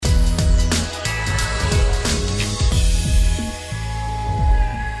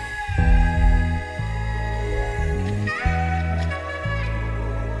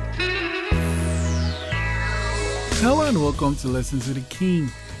welcome to Lessons with the King,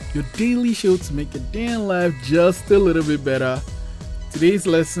 your daily show to make your damn life just a little bit better. Today's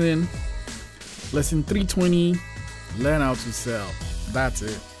lesson 320, learn how to sell. That's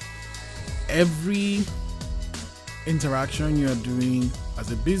it. Every interaction you're doing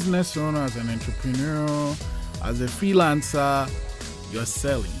as a business owner, as an entrepreneur, as a freelancer, you're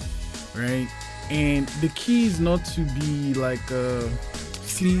selling, right? And the key is not to be like a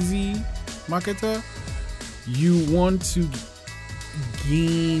sleazy marketer. You want to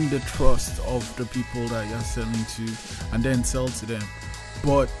gain the trust of the people that you're selling to and then sell to them.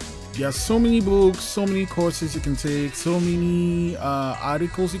 But there are so many books, so many courses you can take, so many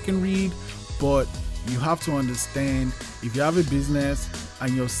articles you can read, but you have to understand, if you have a business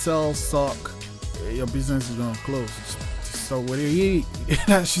and your sales suck, your business is going to close. So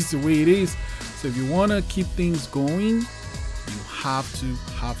that's just the way it is. So if you want to keep things going, you have to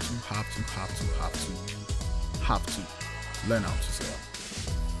learn how to sell.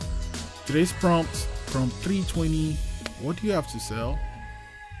 Today's prompt 320, what do you have to sell?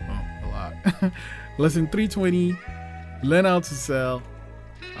 Oh, a lot. Lesson 320, learn how to sell.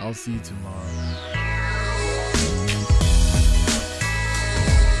 I'll see you tomorrow.